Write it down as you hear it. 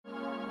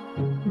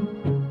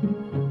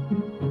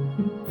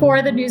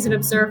For the News and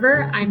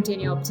Observer, I'm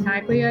Danielle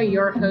Battaglia,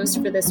 your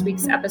host for this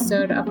week's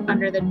episode of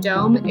Under the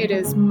Dome. It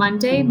is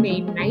Monday,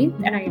 May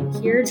 9th, and I am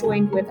here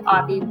joined with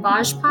Avi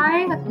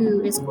Bajpai,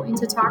 who is going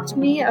to talk to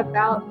me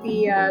about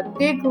the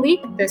big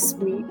leak this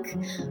week.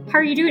 How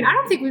are you doing? I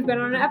don't think we've been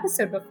on an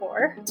episode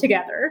before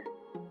together.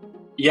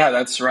 Yeah,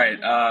 that's right.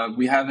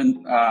 We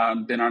haven't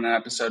been on an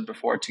episode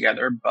before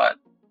together, but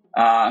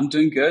I'm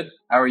doing good.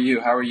 How are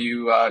you? How are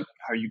you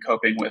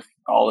coping with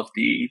all of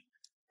the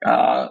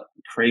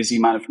crazy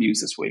amount of news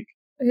this week?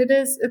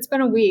 It's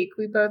been a week.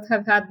 We both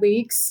have had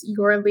leaks.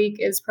 Your leak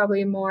is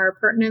probably more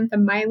pertinent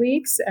than my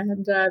leaks,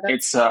 and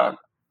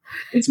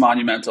it's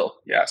monumental.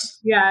 Yes.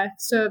 Yeah.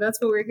 So that's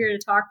what we're here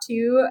to talk to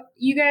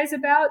you guys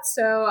about.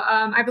 So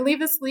I believe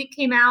this leak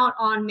came out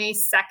on May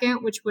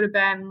 2nd, which would have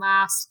been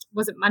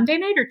was it Monday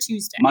night or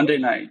Tuesday? Monday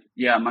night.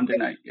 Yeah. Monday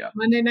night. Yeah.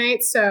 Monday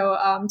night. So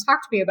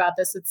talk to me about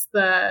this. It's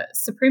the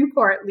Supreme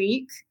Court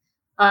leak.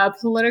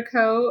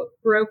 Politico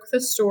broke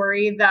the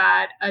story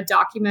that a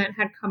document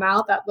had come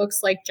out that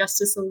looks like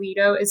Justice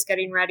Alito is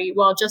getting ready.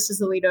 Well,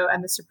 Justice Alito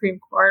and the Supreme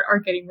Court are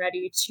getting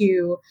ready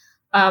to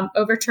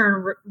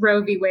overturn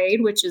Roe v.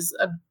 Wade, which is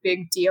a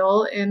big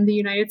deal in the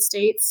United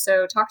States.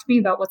 So talk to me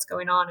about what's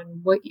going on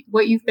and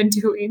what you've been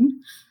doing.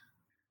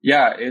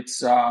 Yeah,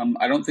 it's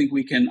I don't think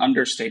we can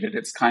understate it.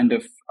 It's kind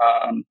of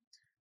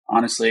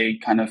honestly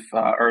kind of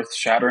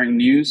earth-shattering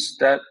news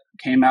that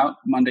came out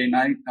Monday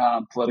night.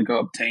 Politico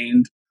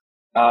obtained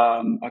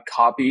a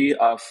copy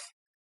of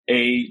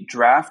a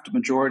draft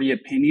majority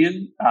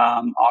opinion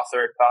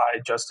authored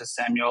by Justice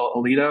Samuel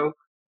Alito.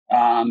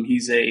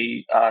 He's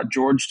a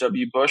George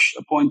W. Bush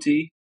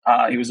appointee.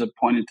 He was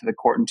appointed to the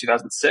court in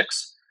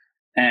 2006.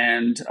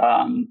 And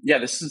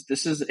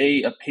this is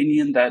a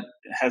opinion that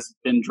has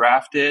been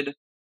drafted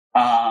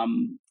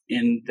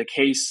in the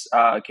case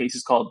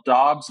is called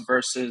Dobbs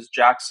versus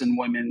Jackson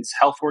Women's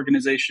Health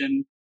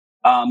Organization.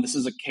 This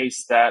is a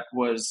case that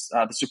was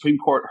the Supreme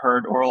Court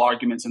heard oral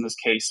arguments in this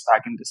case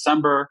back in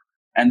December.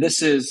 And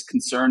this is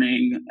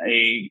concerning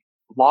a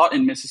law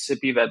in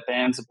Mississippi that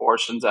bans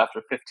abortions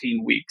after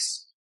 15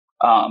 weeks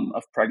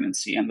of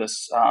pregnancy. And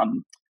this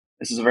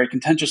is a very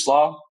contentious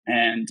law.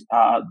 And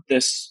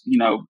this,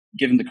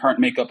 given the current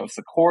makeup of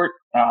the court,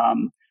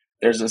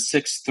 there's a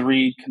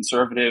 6-3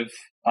 conservative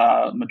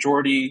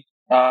majority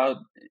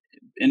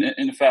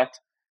in effect.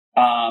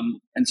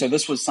 And so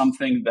this was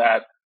something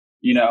that,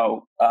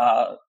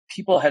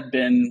 people had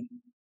been,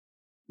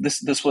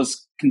 this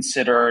was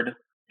considered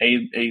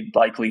a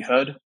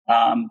likelihood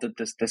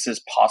that this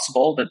is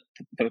possible, that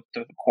the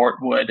court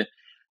would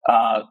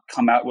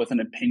come out with an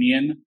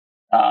opinion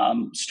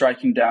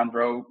striking down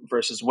Roe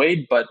versus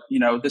Wade. But,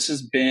 this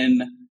has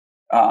been,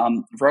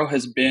 Roe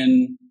has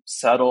been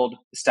settled,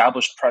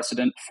 established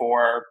precedent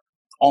for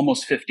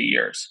almost 50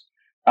 years,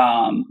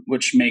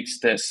 which makes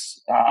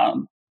this,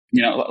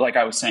 like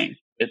I was saying,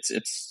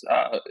 it's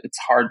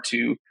hard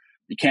to,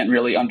 you can't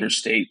really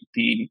understate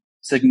the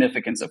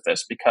significance of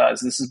this,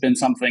 because this has been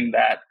something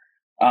that,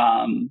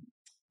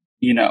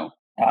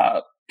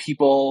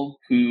 people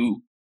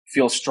who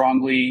feel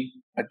strongly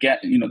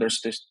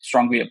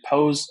strongly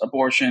oppose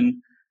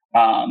abortion.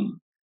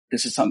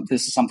 This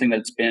is something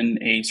that's been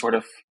a sort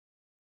of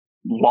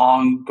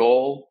long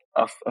goal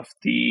of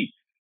the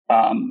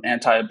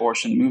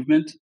anti-abortion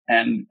movement,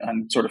 and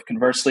sort of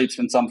conversely, it's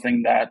been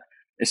something that,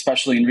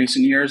 especially in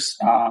recent years,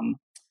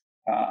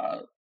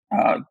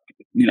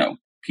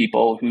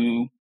 people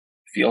who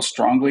feel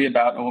strongly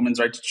about a woman's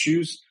right to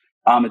choose,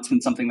 it's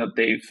been something that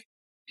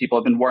people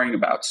have been worrying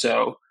about.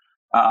 So,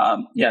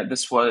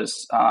 this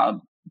was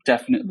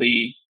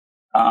definitely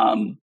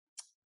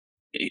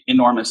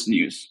enormous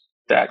news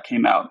that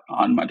came out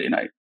on Monday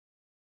night.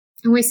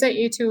 And we sent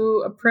you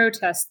to a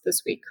protest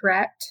this week,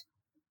 correct?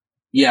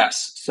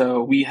 Yes.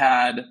 So we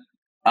had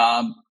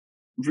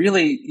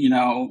really,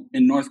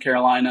 in North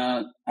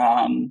Carolina,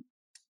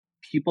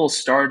 people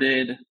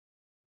started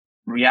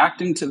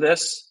reacting to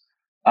this,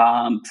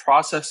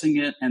 processing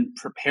it, and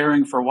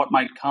preparing for what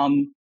might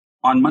come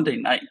on Monday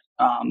night,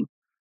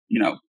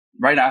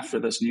 right after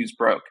this news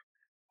broke.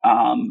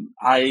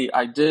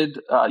 I did,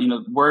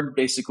 word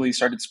basically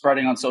started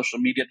spreading on social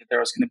media that there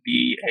was going to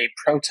be a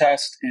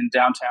protest in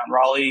downtown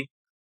Raleigh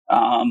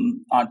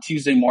on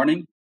Tuesday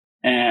morning.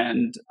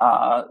 And,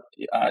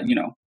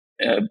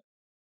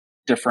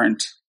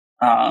 different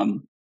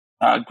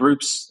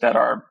groups that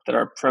are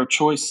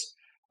pro-choice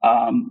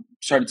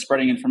started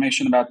spreading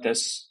information about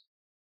this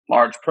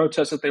large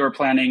protest that they were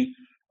planning,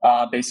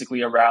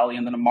 basically a rally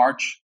and then a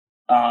march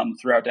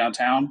throughout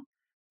downtown.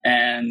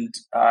 And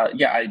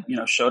I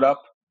showed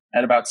up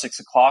at about 6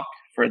 o'clock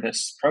for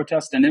this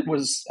protest, and it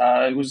was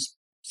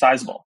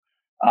sizable.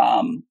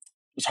 It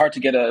was hard to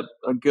get a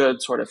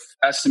good sort of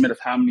estimate of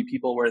how many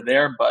people were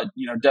there, but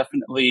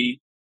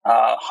definitely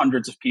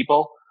hundreds of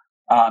people,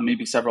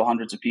 maybe several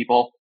hundreds of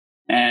people,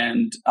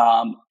 and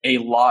a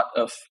lot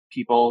of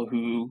people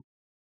who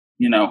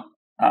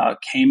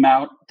came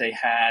out. They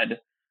had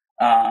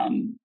a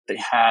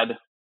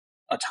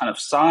ton of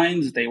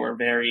signs. They were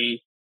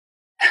very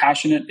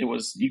passionate. It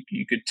was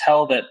you could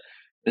tell that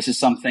this is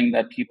something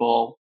that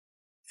people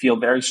feel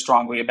very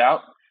strongly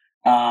about.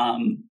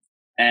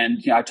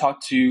 And I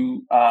talked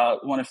to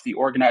one of the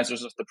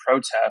organizers of the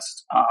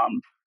protest,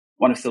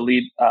 one of the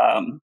lead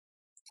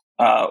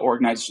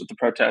organizers of the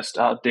protest,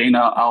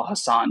 Dana Al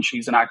Hassan.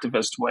 She's an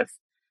activist with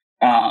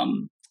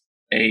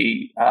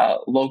a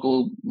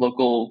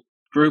local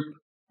group,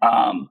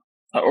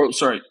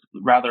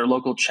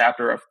 local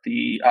chapter of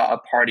the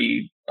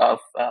Party of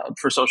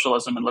for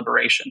Socialism and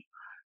Liberation.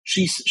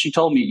 She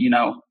told me,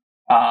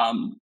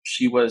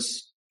 she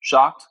was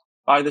shocked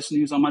by this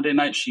news on Monday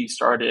night. She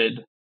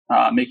started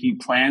making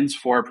plans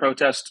for a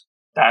protest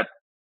that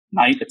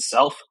night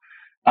itself,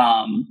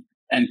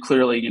 and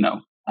clearly,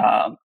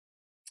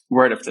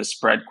 word of this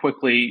spread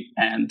quickly,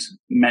 and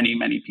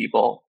many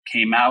people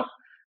came out.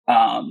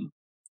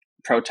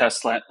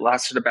 Protests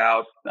lasted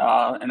about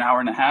an hour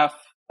and a half,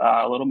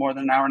 a little more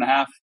than an hour and a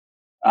half,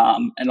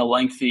 and a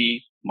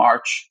lengthy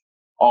march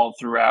all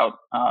throughout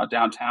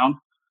downtown.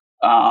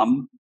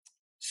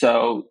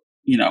 So,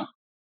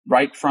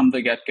 right from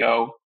the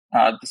get-go,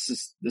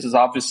 this is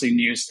obviously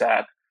news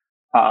that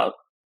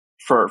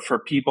for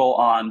people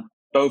on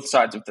both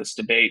sides of this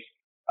debate,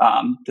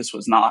 this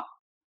was not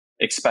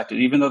expected.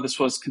 Even though this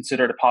was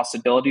considered a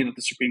possibility that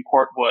the Supreme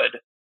Court would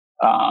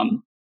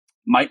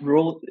might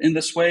rule in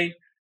this way,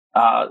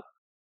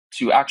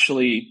 to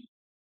actually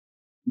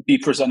be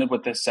presented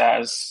with this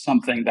as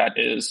something that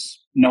is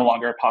no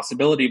longer a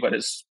possibility but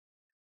is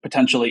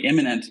potentially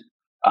imminent,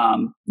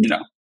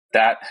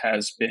 that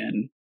has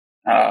been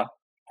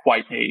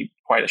quite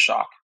a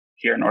shock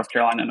here in North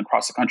Carolina and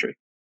across the country.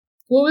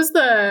 What was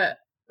the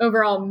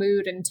overall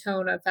mood and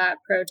tone of that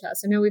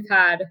protest? I know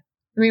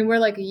we're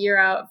like a year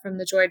out from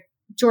the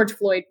George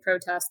Floyd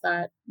protest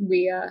that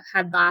we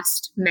had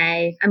last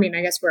May. I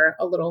guess we're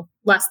a little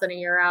less than a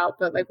year out,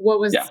 but like, what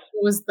was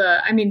those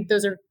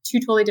are two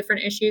totally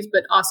different issues,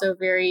 but also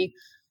very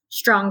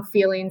strong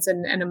feelings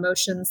and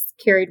emotions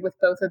carried with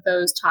both of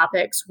those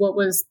topics. What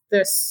was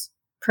this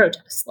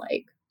protest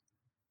like?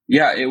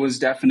 Yeah, it was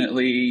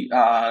definitely,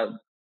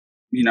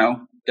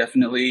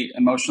 definitely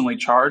emotionally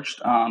charged.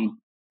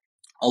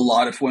 A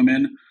lot of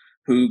women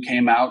who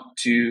came out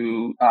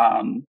to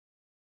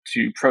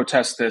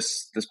protest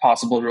this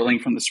possible ruling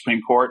from the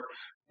Supreme Court,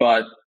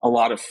 but a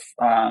lot of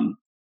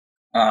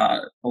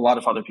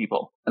other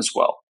people as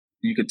well.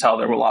 You could tell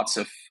there were lots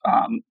of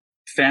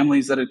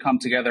families that had come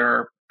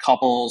together,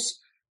 couples,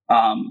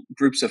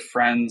 groups of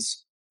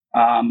friends.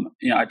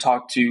 I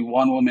talked to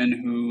one woman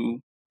who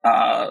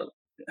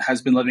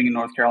has been living in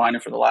North Carolina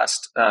for the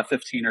last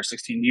 15 or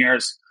 16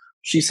 years.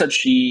 She said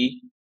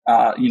it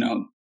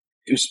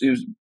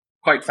was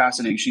quite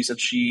fascinating. She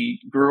said she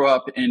grew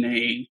up in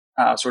a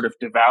sort of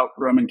devout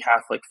Roman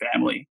Catholic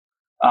family,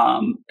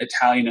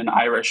 Italian and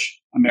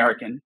Irish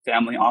American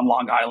family on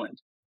Long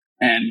Island,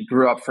 and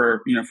grew up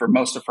for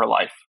most of her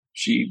life.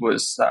 She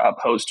was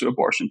opposed to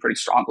abortion pretty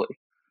strongly,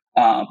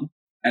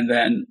 and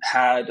then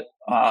had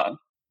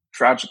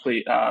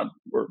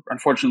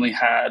unfortunately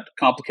had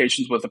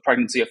complications with the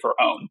pregnancy of her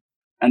own,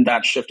 and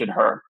that shifted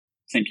her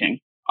thinking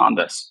on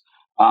this.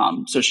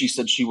 So she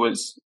said she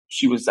was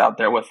out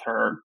there with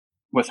her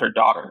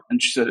daughter,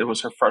 and she said it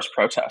was her first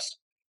protest.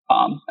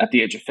 At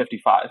the age of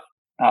 55,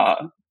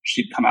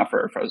 she'd come out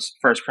for her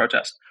first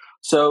protest.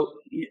 So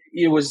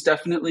it was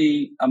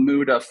definitely a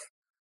mood of,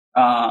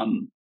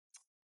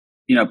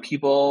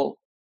 people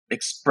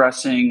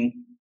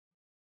expressing,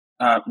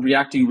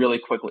 reacting really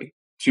quickly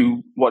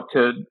to what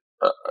could,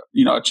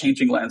 a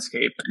changing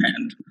landscape,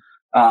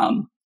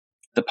 and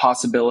the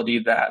possibility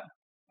that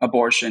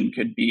abortion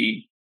could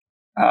be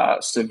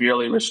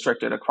severely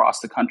restricted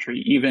across the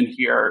country, even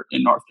here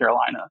in North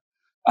Carolina.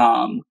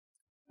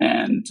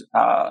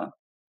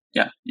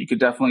 You could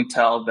definitely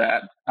tell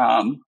that,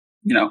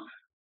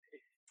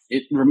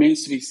 it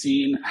remains to be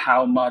seen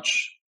how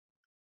much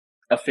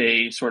of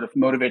a sort of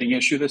motivating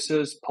issue this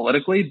is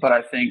politically. But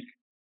I think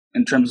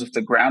in terms of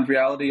the ground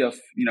reality of,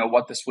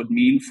 what this would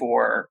mean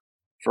for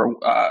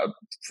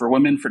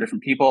women, for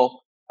different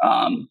people,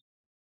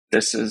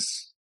 it's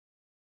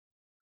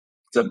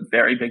a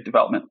very big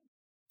development.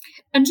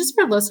 And just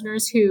for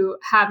listeners who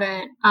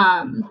haven't,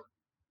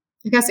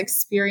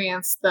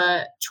 experienced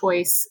the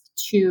choice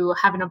to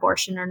have an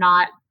abortion or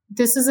not,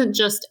 this isn't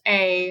just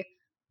I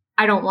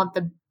don't want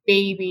the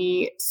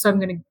baby, so I'm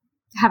going to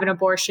have an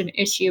abortion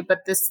issue, but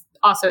this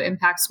also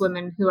impacts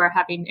women who are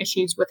having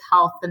issues with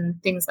health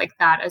and things like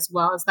that as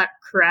well. Is that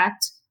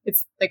correct?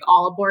 It's like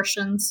all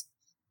abortions?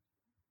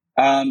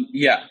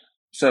 Yeah.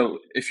 So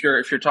if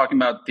you're talking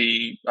about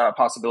the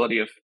possibility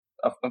of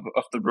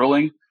the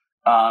ruling,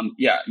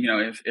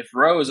 if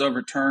Roe is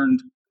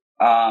overturned,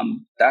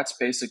 that's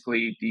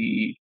basically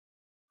the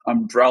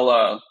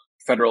umbrella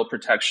federal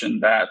protection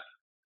that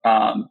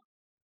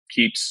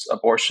keeps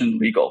abortion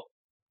legal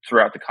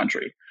throughout the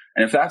country.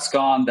 And if that's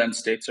gone, then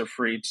states are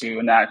free to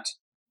enact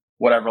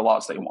whatever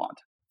laws they want.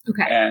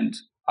 Okay. And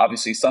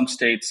obviously some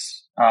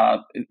states,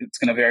 it's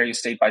going to vary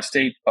state by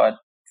state, but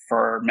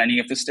for many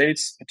of the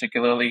states,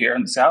 particularly here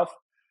in the South,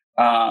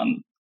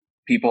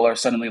 people are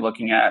suddenly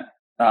looking at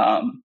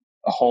a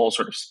whole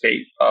sort of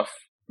spate of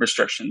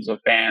restrictions,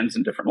 of bans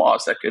and different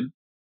laws that could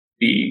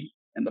be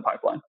in the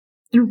pipeline.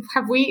 And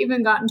have we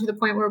even gotten to the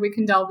point where we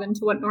can delve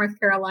into what North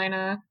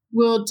Carolina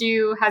will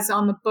do, has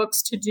on the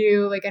books to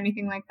do, like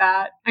anything like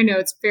that? I know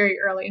it's very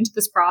early into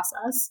this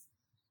process.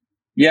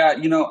 Yeah,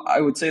 I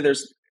would say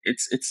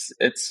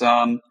it's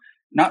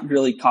not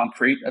really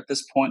concrete at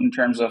this point in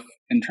terms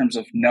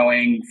of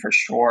knowing for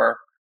sure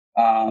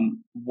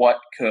what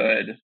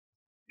could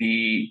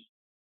be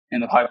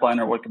in the pipeline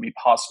or what could be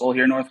possible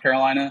here in North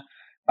Carolina.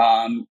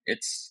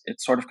 It's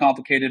sort of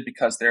complicated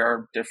because there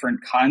are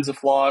different kinds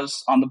of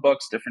laws on the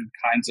books, different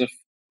kinds of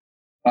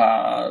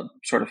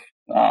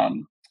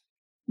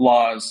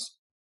laws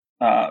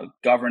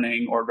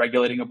governing or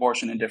regulating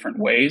abortion in different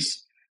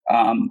ways.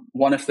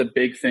 One of the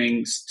big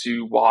things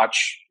to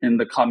watch in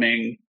the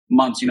coming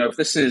months, if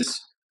this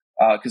is,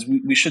 because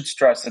we should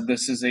stress that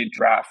this is a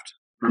draft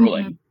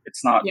ruling. Mm-hmm.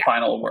 It's not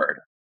final word.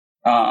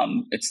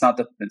 It's not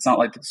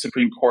like the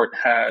Supreme Court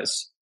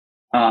has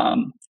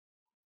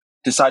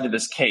decided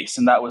this case.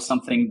 And that was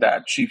something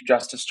that Chief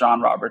Justice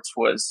John Roberts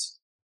was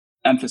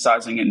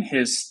emphasizing in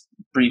his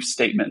brief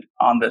statement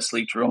on this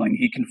leaked ruling.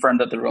 He confirmed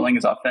that the ruling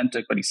is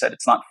authentic, but he said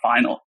it's not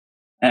final.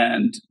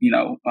 And,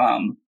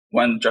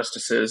 when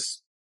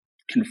justices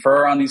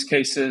confer on these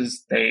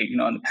cases, they, in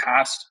the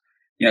past,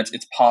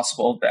 it's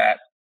possible that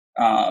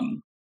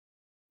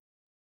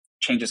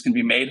changes can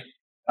be made.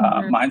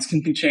 Minds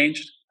can be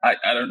changed.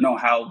 I don't know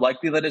how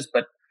likely that is,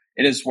 but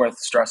it is worth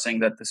stressing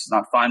that this is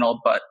not final.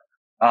 But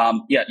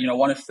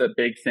one of the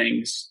big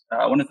things,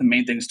 one of the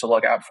main things to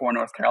look out for in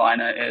North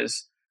Carolina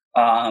is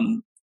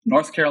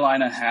North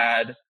Carolina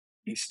had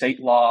a state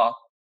law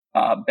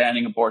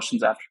banning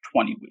abortions after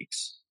 20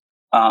 weeks.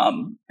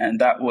 And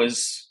that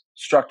was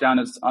struck down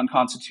as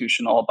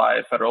unconstitutional by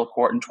a federal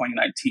court in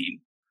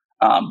 2019,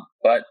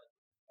 but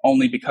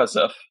only because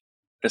of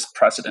this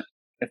precedent.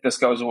 If this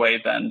goes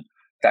away, then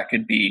that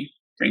could be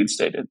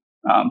reinstated.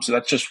 So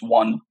that's just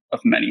one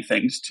of many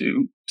things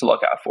to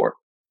look out for.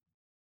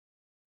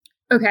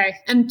 Okay.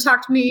 And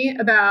talk to me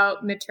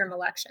about midterm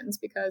elections,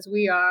 because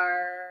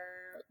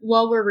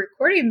while we're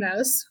recording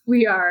this,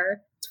 we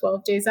are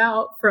 12 days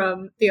out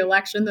from the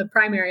election, the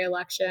primary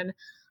election.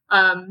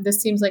 This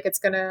seems like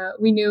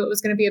we knew it was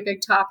going to be a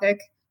big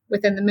topic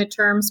within the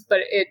midterms,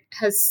 but it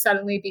has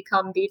suddenly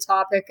become the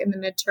topic in the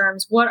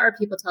midterms. What are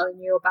people telling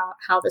you about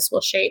how this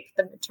will shape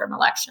the midterm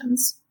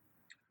elections?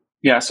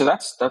 Yeah, so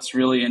that's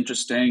really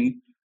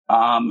interesting.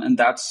 And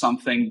that's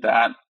something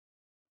that,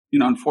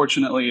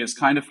 unfortunately is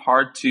kind of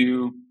hard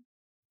to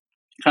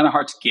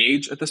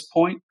gauge at this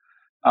point,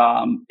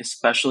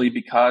 especially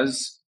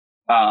because,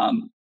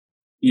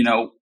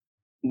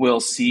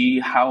 we'll see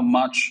how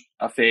much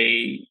of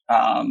a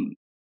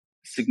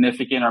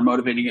significant or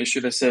motivating issue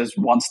this is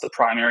once the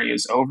primary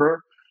is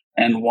over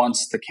and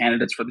once the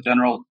candidates for the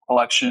general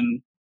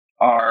election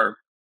are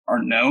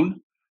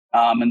known.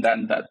 And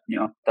then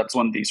that's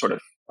when the sort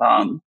of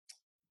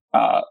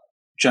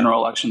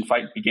general election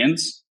fight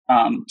begins.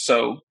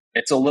 So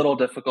it's a little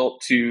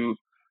difficult to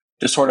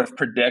sort of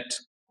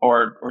predict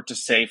or to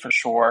say for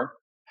sure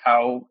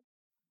how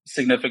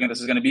significant this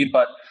is going to be.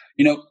 But,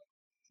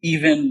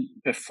 even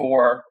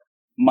before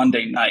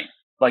Monday night,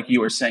 like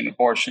you were saying,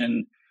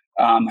 abortion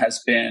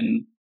has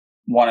been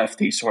one of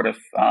the sort of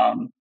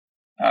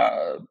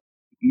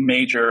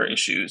major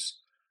issues,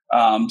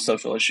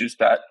 social issues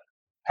that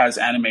has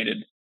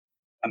animated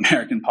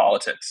American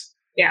politics.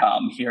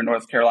 Here in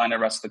North Carolina,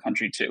 rest of the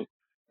country too.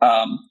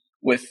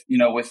 With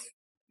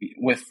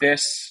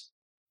this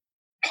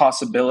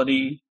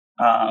possibility,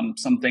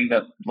 something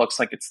that looks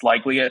like it's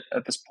likely at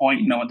this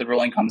point, when the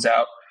ruling comes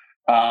out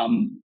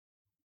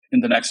in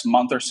the next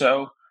month or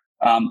so,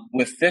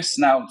 with this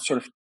now sort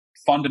of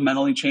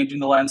fundamentally changing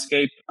the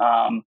landscape,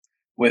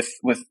 with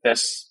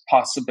this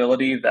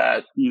possibility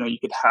that you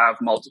could have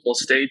multiple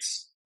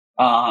states.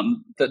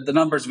 The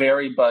numbers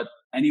vary, but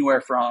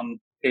anywhere from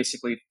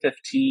basically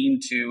 15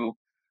 to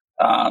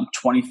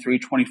 23,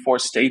 24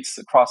 states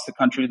across the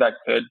country that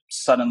could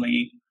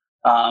suddenly,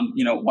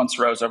 once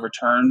Roe's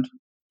overturned,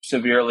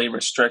 severely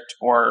restrict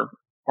or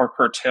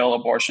curtail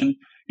abortion.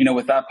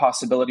 With that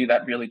possibility,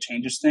 that really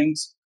changes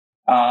things.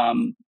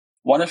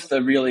 One of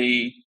the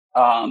really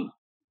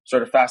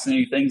sort of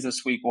fascinating things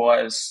this week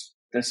was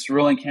this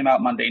ruling came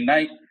out Monday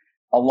night.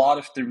 A lot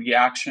of the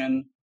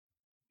reaction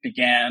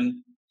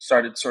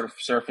started sort of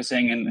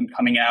surfacing and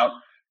coming out,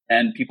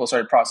 and people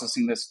started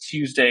processing this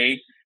Tuesday.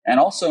 And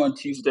also on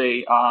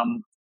Tuesday,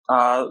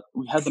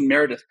 we had the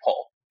Meredith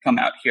poll come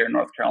out here in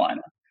North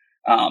Carolina.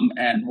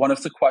 And one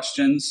of the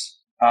questions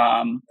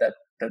that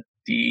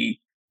the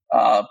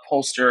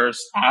pollsters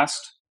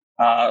asked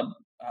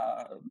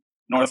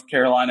North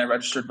Carolina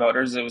registered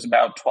voters, it was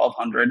about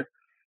 1,200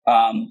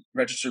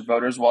 registered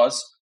voters,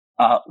 was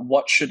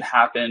what should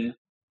happen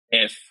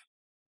if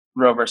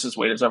Roe versus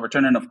Wade is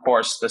overturned? And of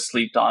course, this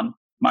leaked on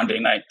Monday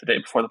night, the day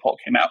before the poll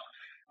came out.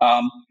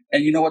 And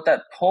what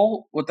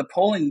the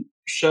polling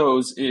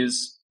shows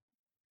is,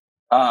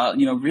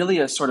 really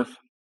a sort of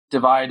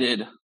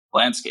divided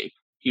landscape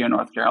here in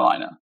North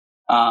Carolina.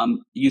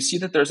 You see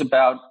that there's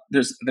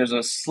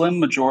a slim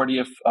majority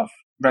of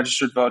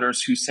registered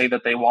voters who say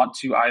that they want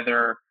to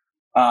either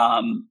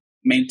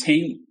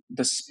maintain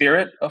the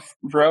spirit of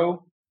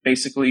Roe,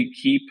 basically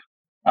keep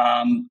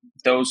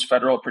those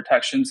federal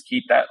protections,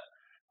 keep that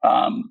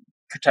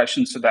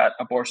protection so that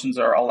abortions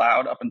are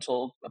allowed up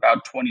until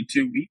about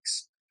 22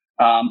 weeks,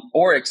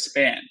 or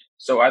expand.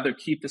 So either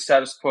keep the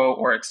status quo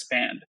or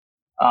expand.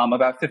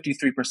 About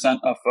 53%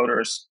 of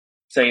voters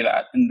say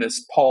that in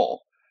this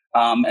poll.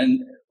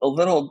 And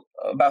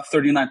about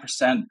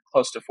 39%,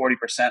 close to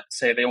 40%,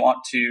 say they want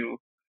to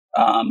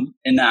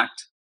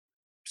enact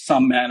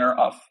some manner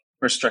of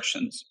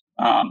restrictions.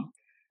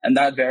 And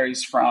that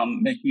varies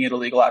from making it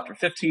illegal after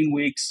 15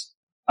 weeks,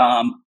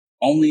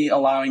 only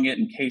allowing it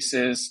in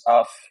cases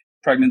of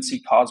pregnancy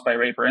caused by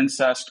rape or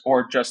incest,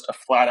 or just a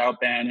flat out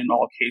ban in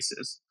all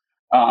cases.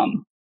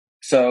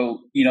 So,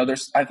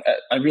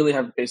 I really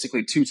have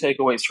basically two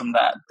takeaways from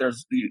that.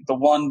 There's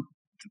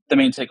the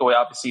main takeaway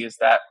obviously is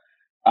that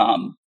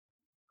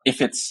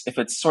if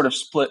it's sort of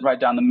split right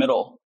down the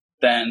middle,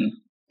 then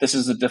this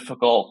is a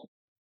difficult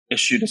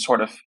issue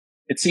to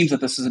it seems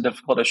that this is a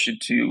difficult issue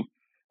to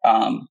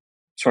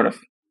sort of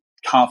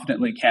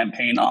confidently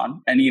campaign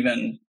on and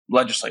even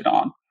legislate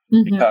on,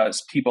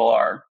 because people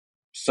are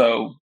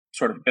so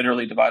sort of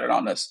bitterly divided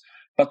on this.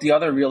 But the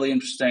other really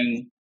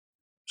interesting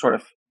sort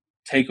of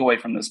takeaway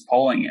from this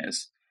polling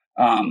is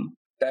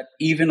that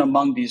even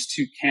among these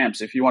two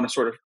camps, if you want to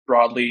sort of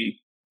broadly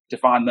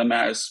define them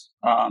as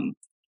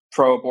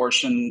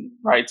pro-abortion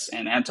rights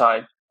and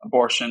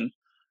anti-abortion,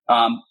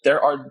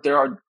 there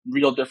are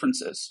real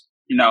differences.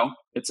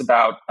 It's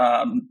about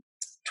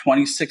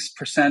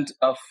 26%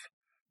 of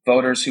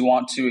voters who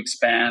want to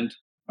expand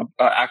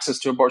access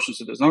to abortion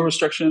so there's no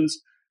restrictions.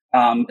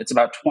 It's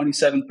about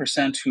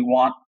 27% who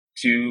want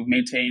to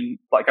maintain,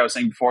 like I was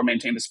saying before,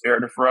 maintain the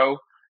spirit of Roe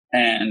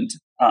and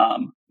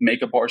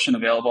make abortion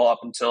available up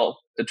until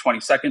the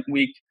 22nd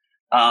week.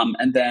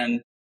 And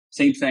then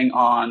same thing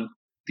on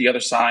the other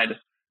side,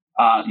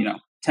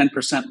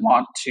 10%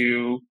 want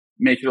to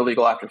make it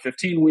illegal after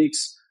 15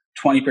 weeks,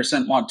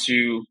 20% want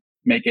to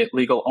make it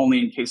legal only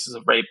in cases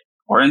of rape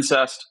or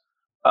incest,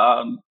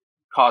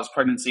 cause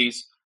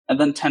pregnancies, and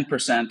then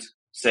 10%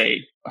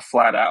 say a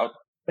flat out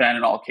ban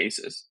in all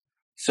cases.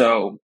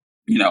 So,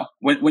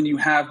 when you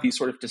have these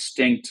sort of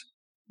distinct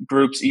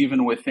groups,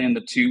 even within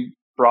the two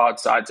broad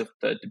sides of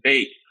the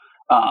debate,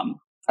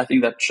 I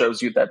think that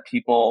shows you that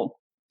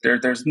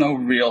there's no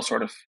real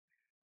sort of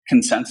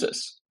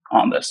consensus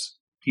on this.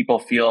 People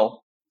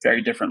feel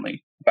very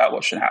differently about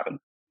what should happen.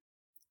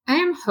 I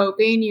am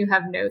hoping you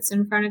have notes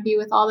in front of you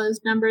with all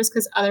those numbers,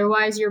 because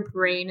otherwise your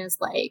brain is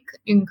like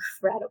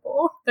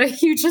incredible.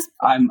 Like you just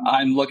I'm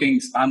looking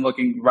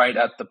right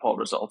at the poll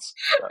results.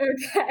 So.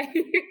 Okay.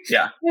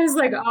 Yeah. It's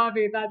like,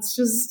 Avi, that's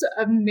just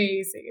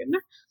amazing.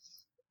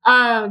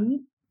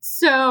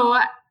 So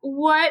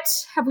what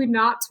have we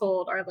not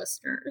told our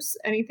listeners?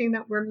 Anything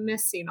that we're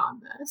missing on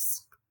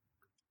this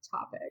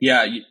topic?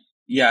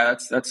 Yeah,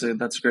 that's a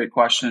great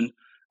question.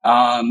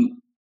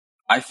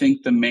 I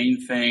think the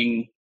main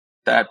thing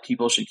that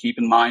people should keep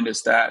in mind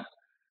is that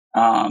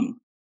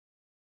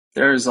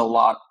there is a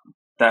lot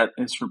that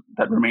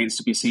remains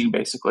to be seen.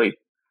 Basically,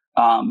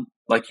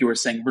 like you were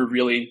saying, we're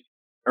really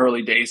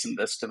early days in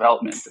this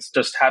development. This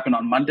just happened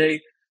on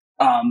Monday.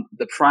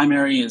 The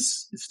primary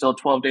is still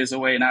 12 days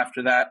away, and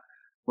after that,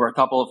 we're a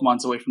couple of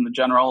months away from the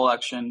general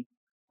election.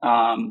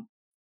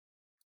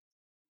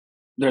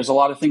 There's a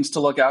lot of things to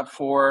look out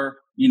for.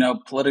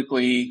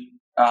 Politically,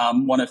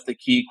 one of the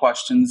key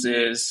questions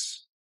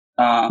is,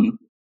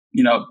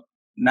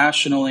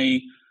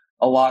 nationally,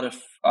 a lot of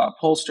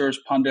pollsters,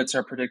 pundits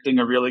are predicting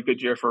a really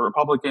good year for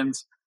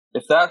Republicans.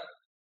 If that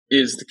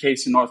is the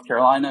case in North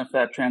Carolina, if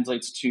that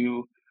translates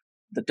to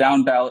the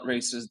down ballot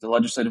races, the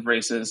legislative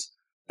races,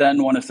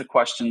 then one of the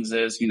questions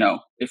is,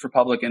 if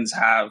Republicans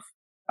have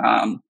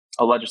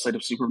a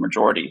legislative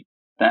supermajority,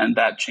 then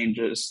that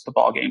changes the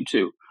ballgame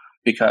too,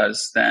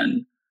 because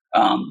then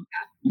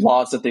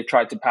laws that they've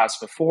tried to pass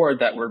before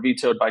that were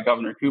vetoed by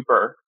Governor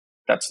Cooper,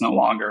 that's no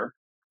longer,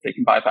 they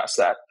can bypass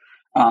that.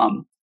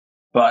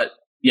 But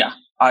yeah,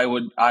 I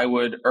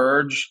would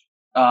urge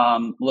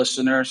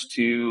listeners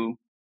to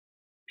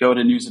go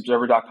to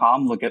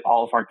newsobserver.com, look at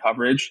all of our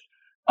coverage.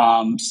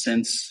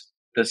 Since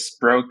this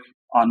broke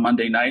on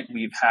Monday night,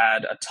 we've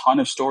had a ton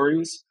of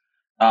stories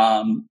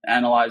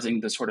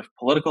analyzing the sort of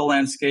political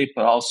landscape,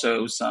 but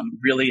also some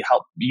really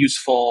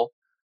useful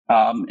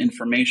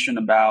information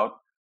about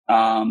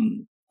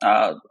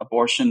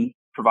abortion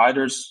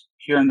providers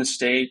here in the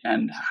state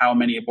and how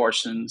many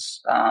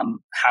abortions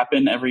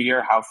happen every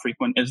year. How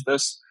frequent is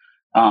this?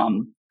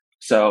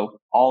 So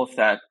all of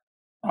that,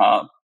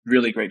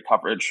 really great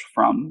coverage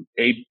from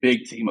a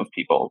big team of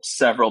people.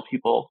 Several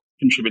people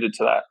contributed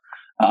to that.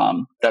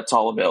 That's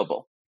all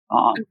available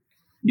on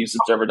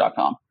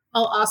newsobserver.com.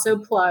 I'll also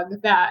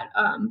plug that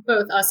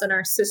both us and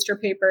our sister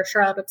paper,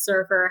 Charlotte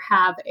Observer,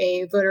 have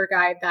a voter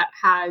guide that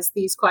has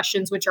these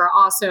questions, which are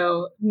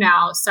also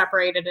now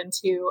separated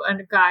into a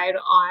guide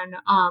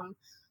on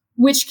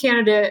which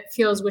candidate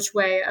feels which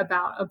way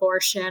about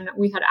abortion.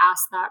 We had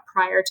asked that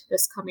prior to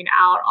this coming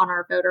out on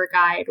our voter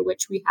guide,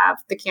 which we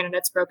have the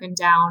candidates broken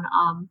down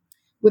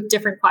with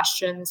different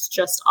questions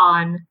just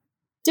on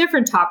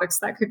different topics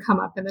that could come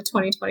up in the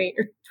 2020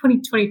 or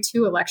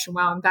 2022 election.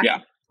 Wow, I'm back in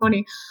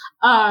 2020.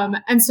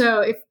 And so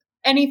if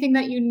anything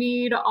that you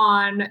need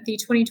on the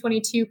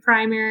 2022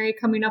 primary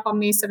coming up on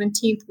May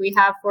 17th, we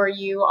have for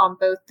you on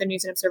both the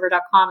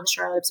newsandobserver.com and the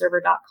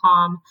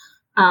charlotteobserver.com.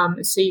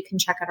 So you can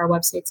check out our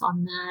websites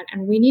on that.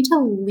 And we need to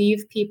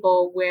leave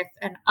people with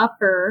an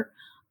upper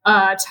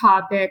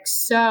topic.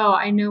 So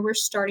I know we're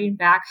starting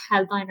back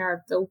headliner of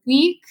the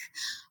week.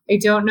 I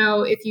don't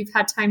know if you've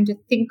had time to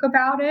think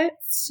about it.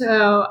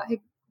 So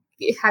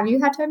have you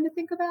had time to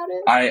think about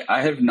it?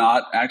 I have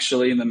not,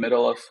 actually, in the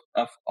middle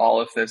of all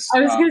of this.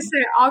 I was going to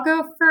say, I'll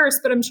go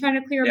first, but I'm trying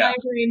to clear my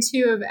brain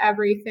too of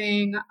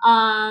everything.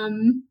 I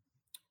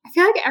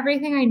feel like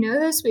everything I know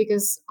this week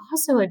is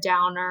also a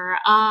downer.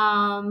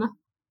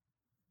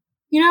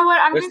 You know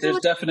what? There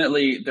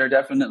are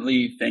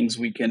definitely things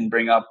we can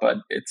bring up, but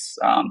it's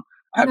I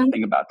have to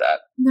think about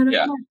that. None of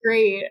them are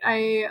great.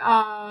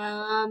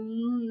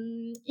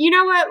 You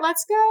know what?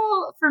 Let's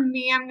go. For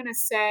me, I'm going to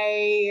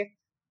say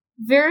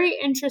very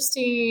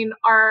interesting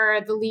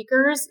are the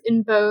leakers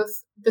in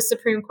both the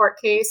Supreme Court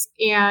case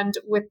and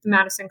with the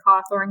Madison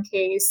Cawthorn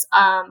case.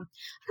 I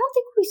don't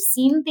think we've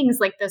seen things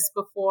like this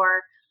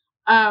before.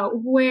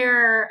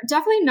 Where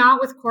definitely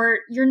not with court,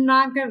 you're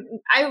not going to,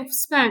 I've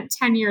spent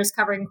 10 years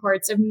covering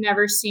courts. I've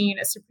never seen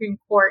a Supreme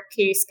Court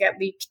case get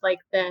leaked like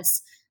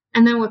this.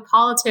 And then with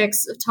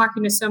politics,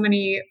 talking to so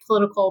many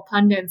political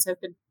pundits,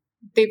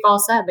 they've all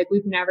said, like,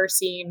 we've never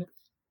seen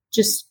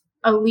just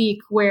a leak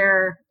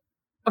where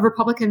of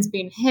Republicans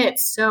being hit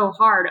so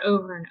hard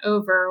over and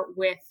over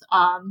with,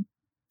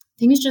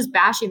 things just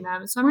bashing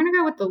them. So I'm going to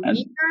go with the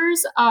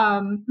leakers.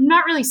 I'm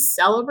not really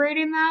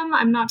celebrating them.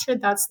 I'm not sure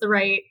that's the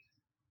right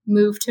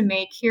move to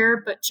make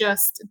here, but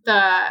just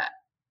the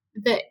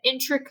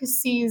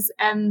intricacies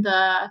and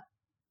the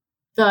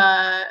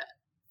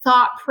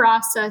thought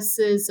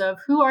processes of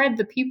who are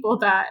the people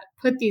that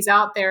put these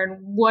out there and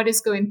what is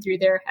going through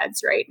their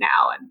heads right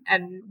now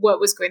and what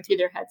was going through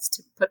their heads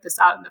to put this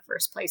out in the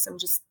first place. I'm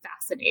just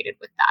fascinated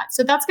with that.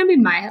 So that's going to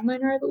be my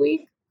headliner of the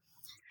week.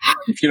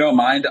 If you don't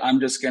mind,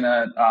 I'm just going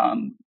to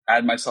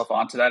add myself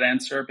onto that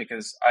answer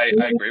because I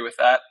agree with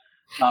that.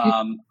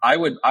 I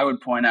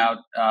would point out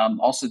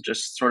also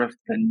just sort of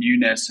the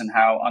newness and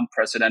how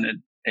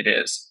unprecedented it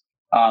is,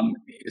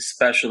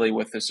 especially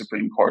with the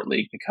Supreme Court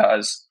leak,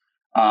 because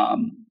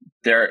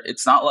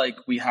it's not like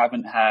we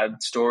haven't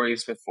had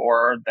stories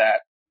before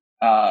that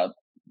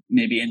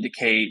maybe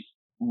indicate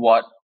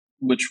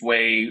which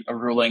way a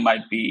ruling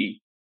might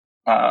be,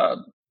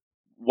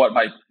 what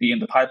might be in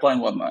the pipeline,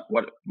 what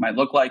might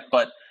look like,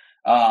 but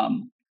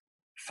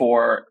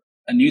for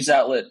a news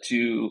outlet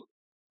to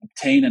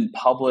obtain and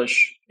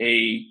publish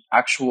a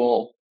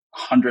actual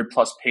 100+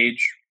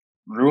 page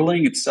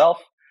ruling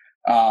itself,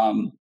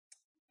 and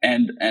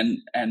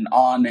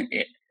on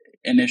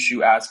an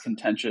issue as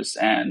contentious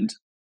and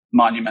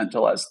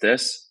monumental as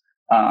this,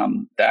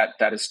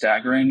 that is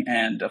staggering.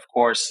 And of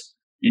course,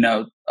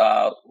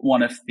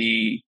 one of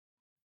the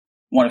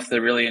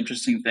really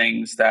interesting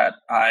things that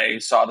I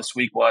saw this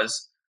week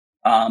was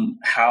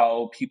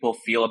how people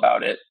feel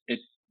about it.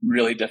 It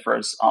really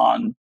differs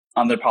on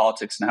their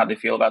politics and how they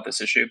feel about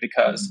this issue,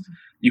 because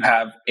you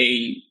have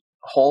a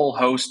whole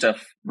host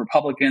of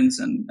Republicans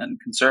and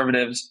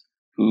conservatives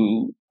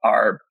who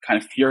are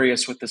kind of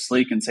furious with this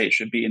leak and say it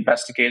should be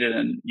investigated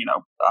and,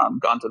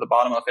 gone to the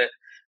bottom of it.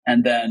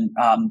 And then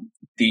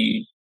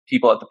the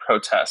people at the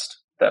protest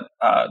that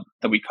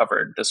we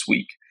covered this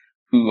week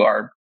who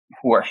are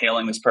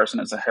hailing this person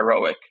as a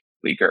heroic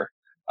leaker.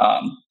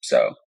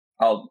 So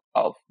I'll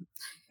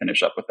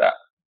finish up with that.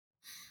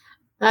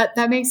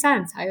 That makes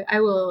sense. I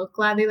will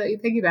gladly let you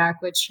piggyback,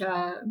 which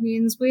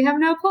means we have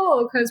no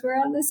poll because we're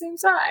on the same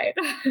side.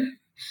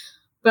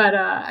 But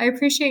I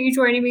appreciate you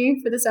joining me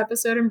for this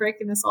episode and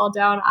breaking this all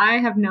down. I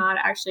have not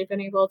actually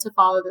been able to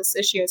follow this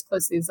issue as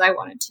closely as I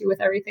wanted to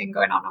with everything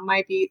going on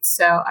my beat.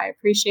 So I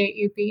appreciate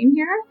you being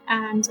here.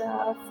 And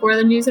for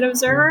the News and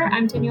Observer,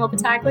 I'm Danielle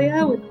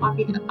Battaglia with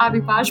Avi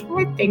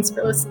Bajpai. Thanks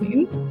for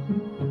listening.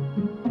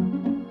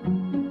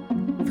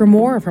 For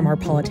more from our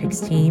politics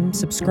team,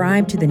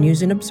 subscribe to the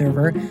News and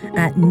Observer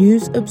at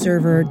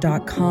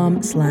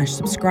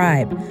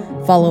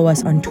newsobserver.com/subscribe. Follow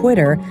us on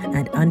Twitter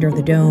at Under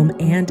the Dome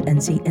and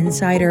NC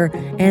Insider,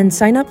 and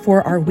sign up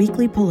for our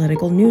weekly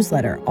political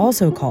newsletter,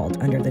 also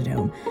called Under the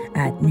Dome,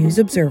 at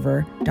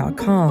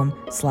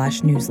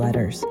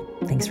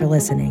newsobserver.com/newsletters. Thanks for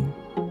listening.